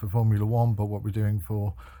delivered for Formula One, but what we're doing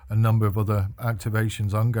for a number of other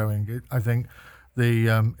activations ongoing. I think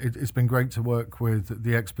it's been great to work with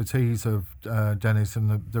the expertise of Dennis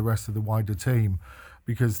and the rest of the wider team,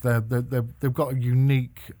 because they've got a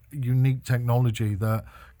unique technology that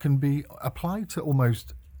can be applied to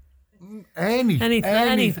almost anything.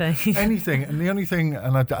 And the only thing,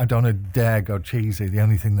 and I don't want to dare go cheesy, the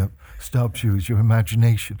only thing that stops you is your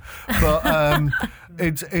imagination. But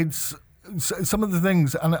it's some of the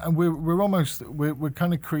things, and we're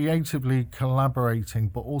kind of creatively collaborating,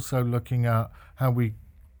 but also looking at how we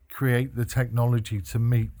create the technology to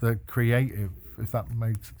meet the creative. Did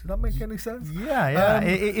that make any sense? Yeah.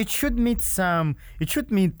 It should meet some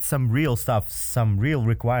real stuff, some real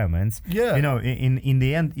requirements. Yeah. In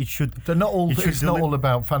the end, it should. They're not all. It's not all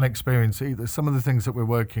about fan experience either. Some of the things that we're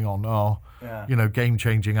working on are,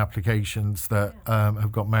 game-changing applications that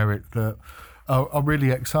have got merit, that are really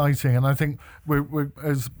exciting. And I think we're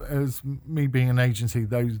as me being an agency,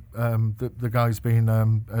 those the guys being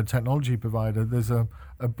a technology provider, there's a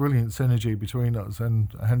brilliant synergy between us,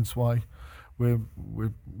 and hence why we're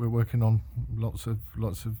working on lots of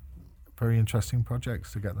very interesting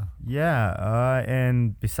projects together. Yeah,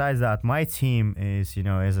 and besides that, my team is,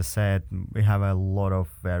 as I said, we have a lot of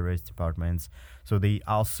various departments, so they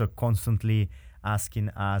also constantly asking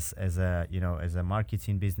us as a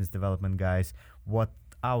marketing, business development guys, what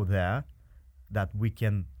out there that we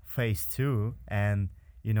can face too, and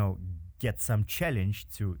get some challenge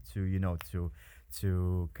to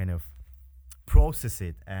kind of process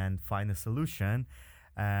it and find a solution.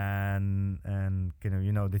 And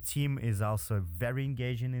the team is also very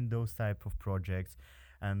engaging in those type of projects,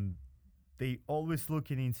 and they always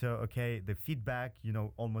looking into the feedback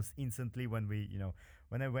almost instantly.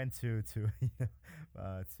 When I went to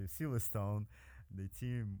Silverstone, the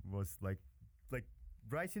team was like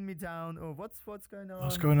writing me down. Oh, what's going on?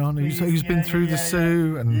 What's going on? Who's been through the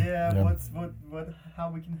zoo? And what how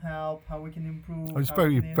we can help, how we can improve. It's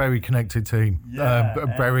very connected team.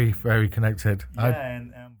 Very, very connected.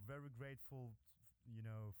 And I'm very grateful,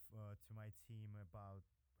 to my team about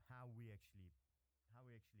how we actually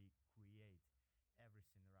create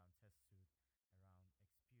everything around TestSuit, around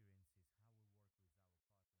experiences, how we work with our partners,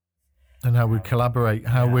 and how we collaborate.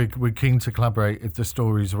 How we're keen to collaborate if the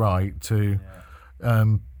story's right to.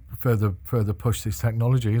 Further push this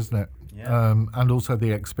technology, isn't it? And also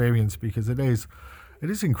the experience, because it is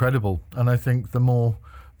incredible. And I think the more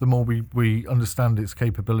we understand its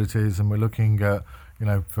capabilities, and we're looking at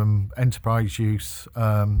from enterprise use,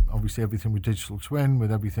 obviously everything with digital twin,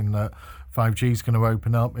 with everything that 5G is going to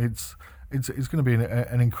open up, it's going to be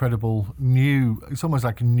an incredible new. It's almost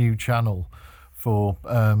like a new channel for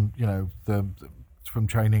the from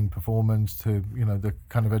training performance to the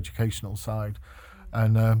kind of educational side.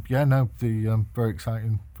 And the very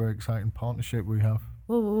exciting partnership we have.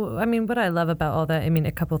 Well, I mean, what I love about all that, I mean,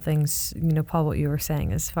 a couple of things, Paul, what you were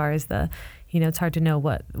saying as far as the, it's hard to know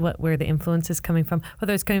where the influence is coming from,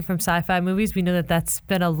 whether it's coming from sci-fi movies. We know that that's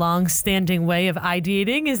been a long-standing way of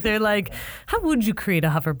ideating. Is there how would you create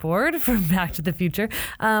a hoverboard from Back to the Future?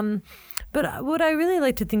 But what I really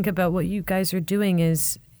like to think about what you guys are doing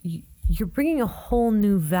is you're bringing a whole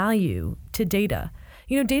new value to data.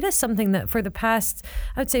 Data is something that for the past,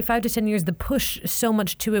 I would say 5 to 10 years, the push so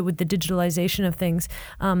much to it with the digitalization of things,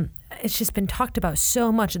 it's just been talked about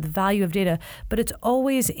so much, the value of data, but it's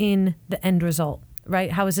always in the end result,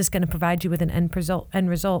 right? How is this going to provide you with an end result?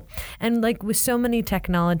 And like with so many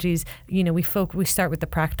technologies, we start with the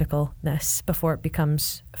practicalness before it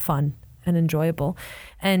becomes fun and enjoyable.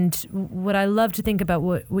 And what I love to think about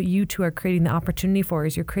what you two are creating the opportunity for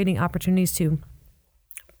is you're creating opportunities to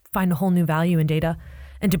find a whole new value in data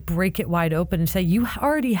and to break it wide open and say, you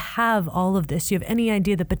already have all of this. You have any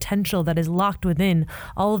idea the potential that is locked within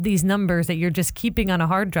all of these numbers that you're just keeping on a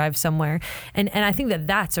hard drive somewhere. And I think that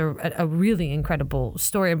that's a really incredible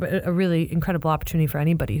story, a really incredible opportunity for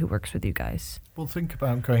anybody who works with you guys. Well, think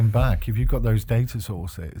about going back. If you've got those data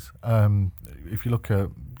sources, if you look at,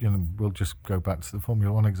 we'll just go back to the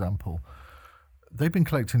Formula One example. They've been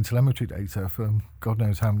collecting telemetry data for God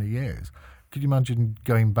knows how many years. Could you imagine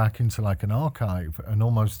going back into like an archive and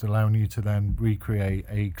almost allowing you to then recreate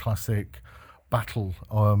a classic battle?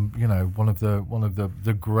 One of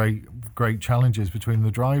the great challenges between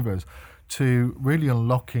the drivers, to really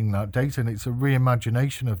unlocking that data, and it's a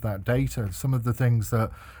reimagination of that data. Some of the things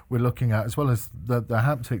that we're looking at, as well as the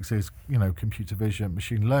haptics, is computer vision,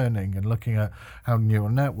 machine learning, and looking at how neural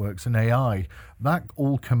networks and AI, that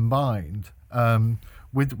all combined.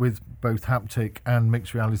 With both haptic and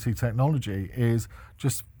mixed reality technology is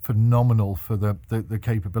just phenomenal for the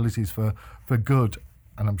capabilities for good,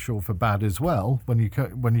 and I'm sure for bad as well when you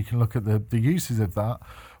can look at the uses of that.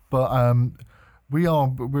 But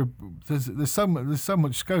there's so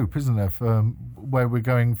much scope, isn't there, for where we're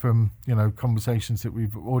going from conversations that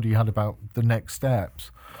we've already had about the next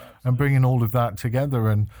steps, and bringing all of that together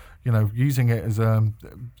and using it as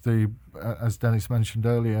as Dennis mentioned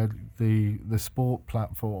earlier, the sport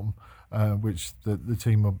platform, which the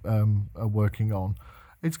team are working on.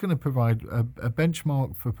 It's going to provide a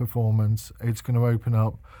benchmark for performance. It's going to open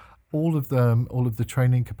up all of the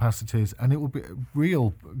training capacities, and it will be a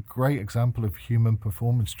real great example of human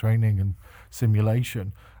performance training and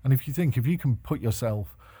simulation. And if you can put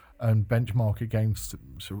yourself and benchmark against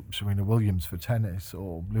Serena Williams for tennis,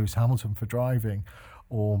 or Lewis Hamilton for driving,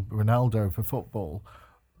 or Ronaldo for football,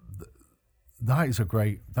 that is a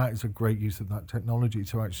great use of that technology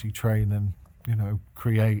to actually train and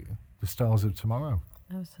create the stars of tomorrow.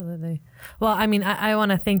 Absolutely. Well, I mean, I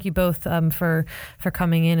want to thank you both for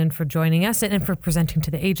coming in and for joining us and for presenting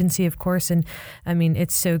to the agency, of course. And I mean,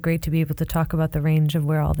 it's so great to be able to talk about the range of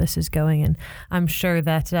where all this is going. And I'm sure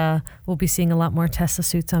that we'll be seeing a lot more Tesla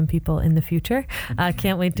suits on people in the future.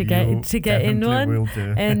 Can't wait to get in one. Will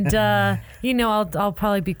do. And I'll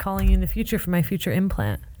probably be calling you in the future for my future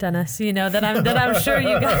implant, Dennis. That I'm sure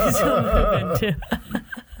you guys will move into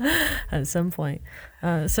at some point.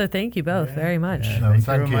 So thank you both very much. Thank you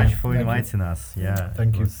very much for inviting us. Yeah,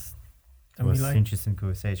 thank you. It was an interesting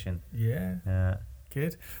conversation. Yeah.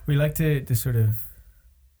 Good. We like to sort of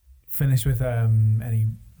finish with any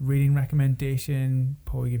reading recommendation.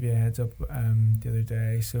 Paul gave you a heads up the other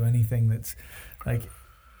day. So anything that's like,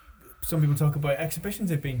 some people talk about exhibitions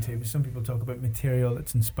they've been to, but some people talk about material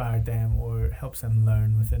that's inspired them or helps them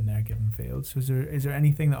learn within their given field. So is there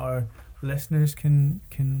anything that our listeners can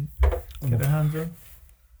get their hands on?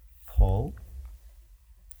 Paul?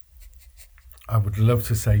 I would love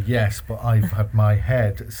to say yes, but I've had my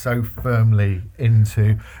head so firmly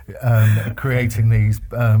into creating these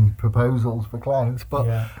proposals for clients. But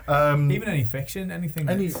even any fiction, anything.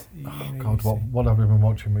 What have we been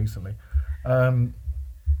watching recently?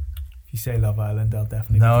 If you say Love Island, I'll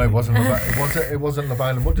definitely. No, it wasn't. It wasn't Love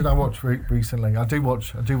Island. What did I watch recently? I do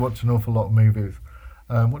watch an awful lot of movies.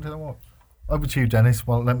 What did I watch? Over to you, Dennis.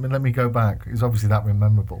 Well, let me go back. It's obviously that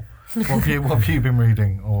memorable. What have you been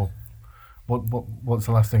reading, or what's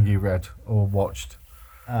the last thing you read or watched?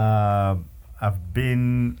 I've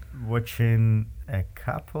been watching a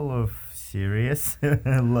couple of series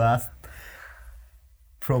last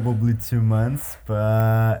probably 2 months,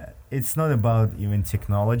 but it's not about even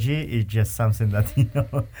technology. It's just something that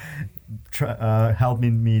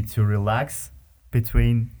helping me to relax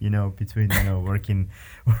between working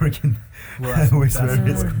with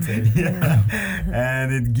service.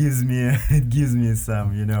 And it gives me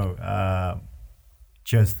some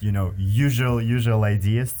just usual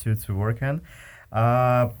ideas to work on.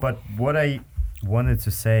 But what I wanted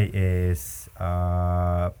to say is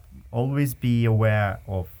always be aware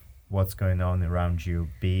of what's going on around you.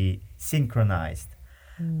 Be synchronized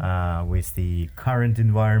with the current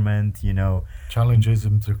environment. Challenges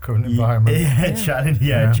in the current environment.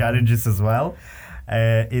 Challenges as well.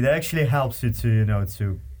 It actually helps you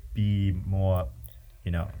to be more,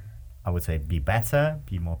 I would say, be better,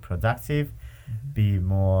 be more productive, be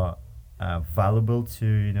more valuable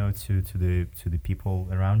to the people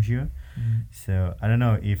around you. So I don't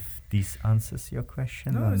know if this answers your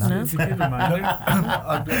question. No, it's a good reminder.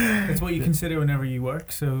 It's what you consider whenever you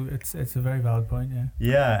work, so it's a very valid point.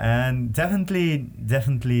 Yeah, and definitely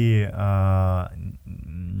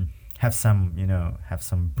have some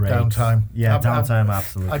breaks. Downtime. Yeah, downtime.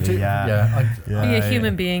 Absolutely. I do. Be a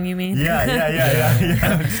human being, you mean? Yeah.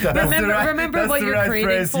 Remember what you're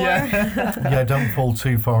creating for. Yeah, don't fall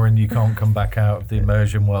too far and you can't come back out of the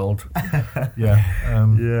immersion world.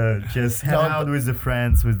 Just hang out with the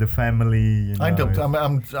friends, with the family.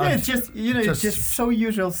 It's just so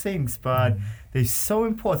usual things, but they're so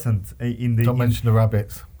important in the. Don't mention the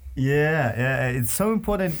rabbits. Yeah, it's so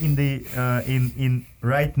important in the in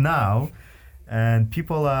right now, and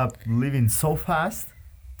people are living so fast,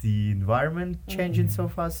 the environment changing so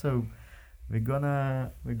fast. So we're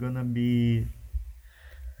gonna be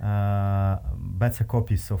better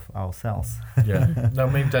copies of ourselves. Yeah. No,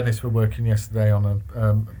 me and Dennis were working yesterday on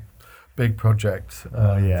a big project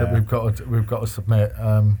that we've got to submit.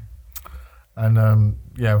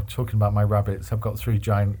 Talking about my rabbits, I've got 3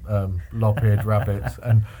 giant lop-eared rabbits,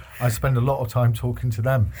 and I spend a lot of time talking to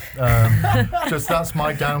them. Just that's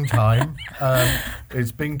my downtime.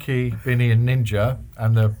 It's Binky, Binny, and Ninja,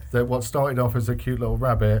 and what started off as a cute little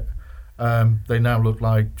rabbit, they now look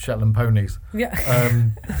like Shetland ponies. Yeah.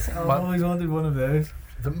 I've always wanted one of those.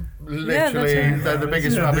 They're the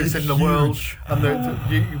biggest rabbits in the world. And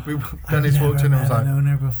Dennis walked in and was like, "I've known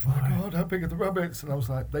her before. Oh my God, how big are the rabbits?" And I was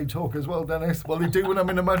like, "They talk as well, Dennis." "Well, they do when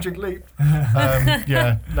I'm in a magic leap."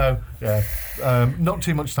 Not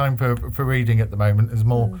too much time for reading at the moment. There's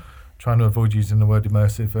more trying to avoid using the word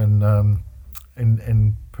immersive and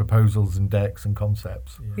in proposals and decks and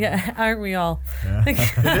concepts. Yeah, aren't we all? Yeah. It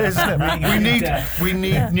is, isn't it? We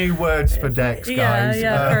need new words for decks, guys.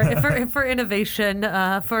 For innovation,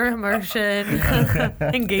 for immersion,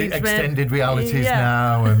 engagement, extended realities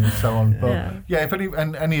now, and so on. But if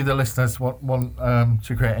any of the listeners want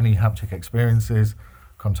to create any haptic experiences,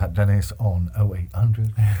 contact Dennis on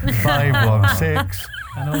 0800 516.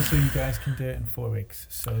 And also, you guys can do it in 4 weeks.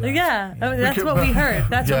 So that's what we heard.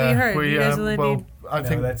 That's what we heard. You guys only need. I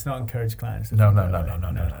think let's not encourage clients. No.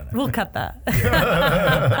 We'll cut that.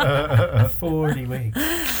 40 weeks.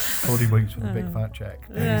 40 weeks with a big fat check.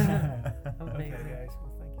 Yeah. Okay, guys.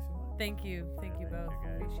 Well, thank you both.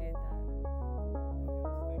 Appreciate that.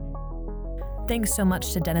 Thanks so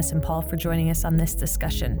much to Dennis and Paul for joining us on this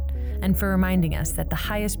discussion, and for reminding us that the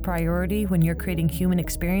highest priority when you're creating human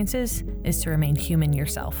experiences is to remain human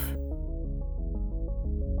yourself.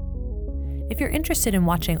 If you're interested in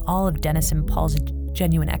watching all of Dennis and Paul's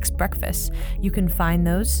Genuine X breakfasts, you can find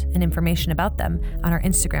those and information about them on our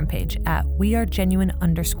Instagram page at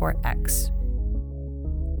wearegenuine_X.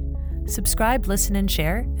 Subscribe, listen, and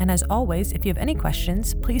share. And as always, if you have any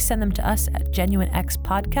questions, please send them to us at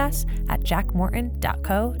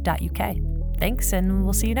genuinexpodcast@jackmorton.co.uk. Thanks, and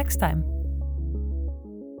we'll see you next time.